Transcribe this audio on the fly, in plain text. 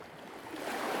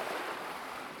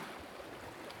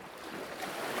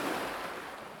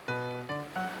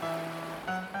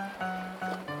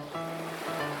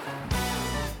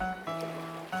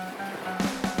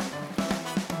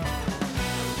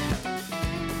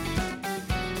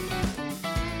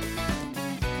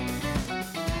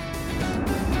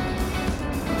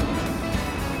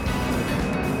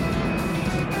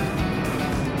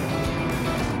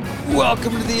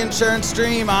Welcome to the Insurance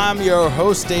Stream. I'm your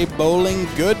host, Dave Bowling.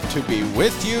 Good to be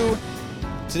with you.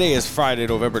 Today is Friday,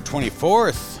 November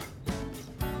 24th.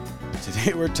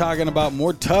 Today we're talking about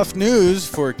more tough news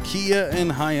for Kia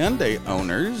and Hyundai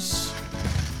owners.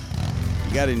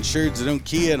 You got insureds that own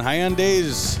Kia and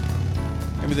Hyundais.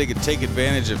 Maybe they could take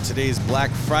advantage of today's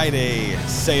Black Friday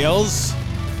sales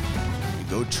and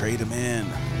go trade them in.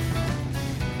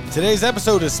 Today's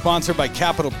episode is sponsored by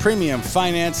Capital Premium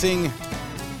Financing.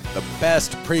 The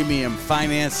best premium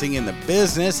financing in the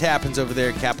business happens over there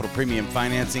at Capital Premium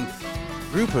Financing.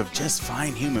 Group of just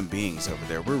fine human beings over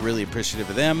there. We're really appreciative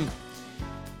of them.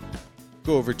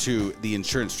 Go over to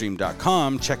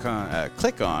theinsurancestream.com,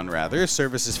 click on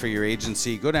services for your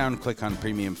agency. Go down, click on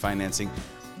premium financing.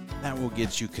 That will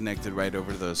get you connected right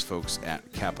over to those folks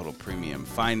at Capital Premium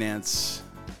Finance.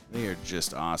 They are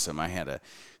just awesome. I had a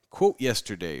quote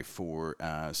yesterday for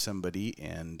somebody,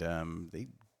 and they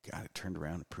got it turned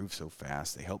around, approved so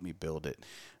fast. They helped me build it.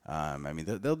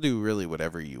 They'll do really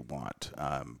whatever you want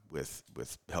with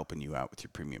helping you out with your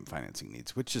premium financing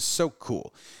needs, which is so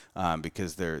cool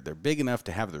because they're big enough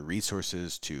to have the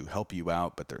resources to help you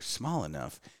out, but they're small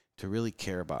enough to really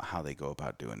care about how they go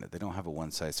about doing it. They don't have a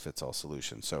one-size-fits-all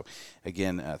solution. So,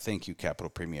 again, thank you,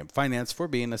 Capital Premium Finance, for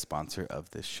being a sponsor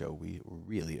of this show. We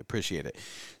really appreciate it.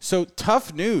 So,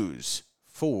 tough news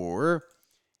for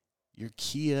your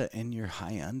Kia and your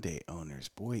Hyundai owners.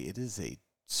 Boy, it is a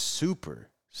super,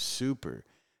 super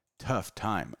tough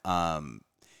time. Backing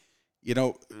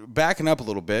up a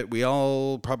little bit, we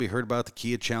all probably heard about the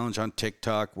Kia Challenge on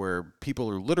TikTok where people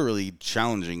are literally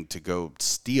challenging to go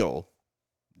steal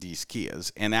these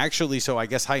Kias. And actually, so I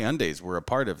guess Hyundais were a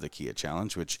part of the Kia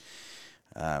Challenge, which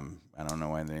I don't know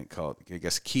why they didn't call it. I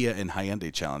guess Kia and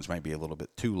Hyundai Challenge might be a little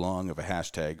bit too long of a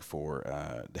hashtag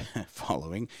for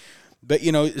following. But,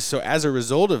 so as a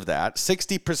result of that,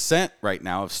 60% right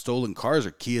now of stolen cars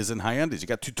are Kias and Hyundais. You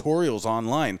got tutorials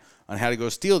online on how to go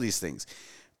steal these things.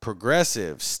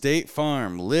 Progressive, State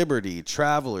Farm, Liberty,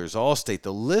 Travelers, Allstate,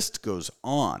 the list goes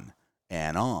on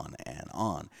and on and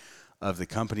on of the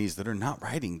companies that are not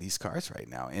writing these cars right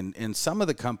now. And some of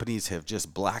the companies have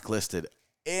just blacklisted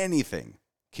anything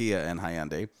Kia and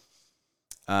Hyundai.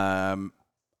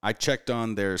 I checked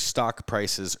on their stock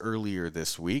prices earlier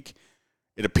this week.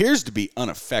 It appears to be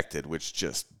unaffected, which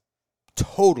just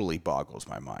totally boggles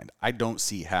my mind. I don't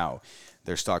see how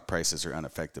their stock prices are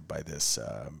unaffected by this,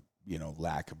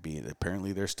 lack of being.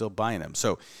 Apparently, they're still buying them.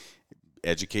 So,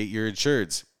 educate your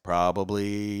insureds.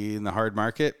 Probably in the hard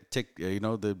market, due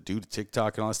to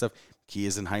TikTok and all that stuff,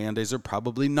 Kias and Hyundais are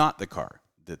probably not the car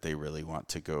that they really want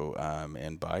to go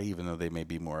and buy, even though they may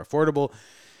be more affordable.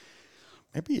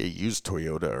 Maybe a used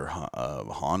Toyota or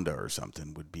Honda or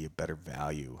something would be a better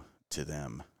value to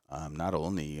them, not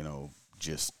only,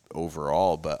 just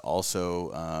overall, but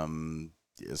also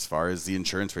as far as the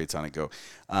insurance rates on it go.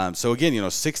 So again,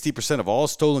 60% of all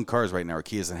stolen cars right now are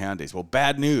Kias and Hyundais. Well,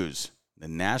 bad news. The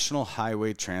National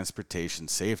Highway Transportation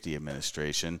Safety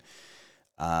Administration,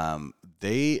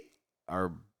 they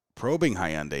are probing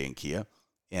Hyundai and Kia,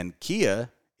 and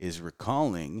Kia is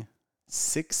recalling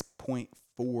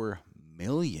 6.4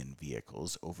 million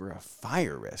vehicles over a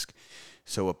fire risk.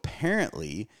 So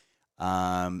apparently,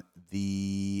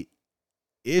 the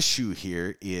issue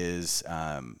here is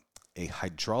a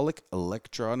hydraulic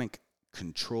electronic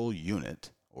control unit,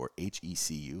 or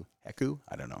HECU,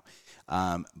 I don't know,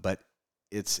 but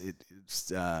it's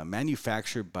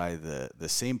manufactured by the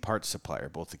same parts supplier.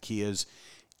 Both the Kias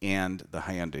and the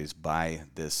Hyundais buy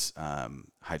this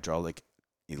hydraulic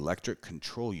electric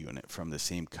control unit from the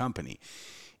same company,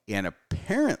 and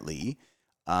apparently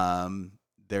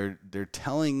they're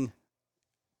telling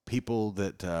people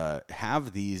that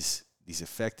have these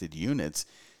affected units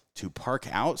to park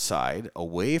outside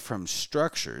away from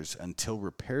structures until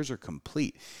repairs are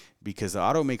complete, because the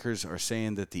automakers are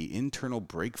saying that the internal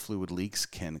brake fluid leaks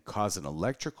can cause an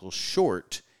electrical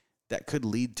short that could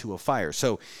lead to a fire.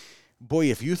 So, boy,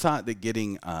 if you thought that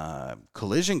getting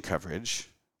collision coverage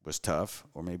was tough,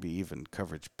 or maybe even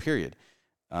coverage period,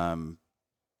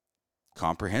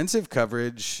 comprehensive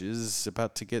coverage is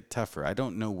about to get tougher. I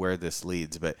don't know where this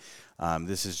leads, but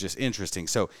this is just interesting.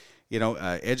 So,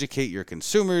 educate your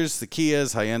consumers. The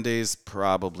Kias, Hyundais,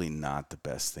 probably not the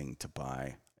best thing to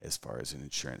buy as far as an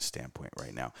insurance standpoint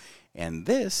right now. And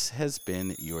this has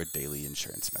been your daily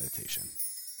insurance meditation.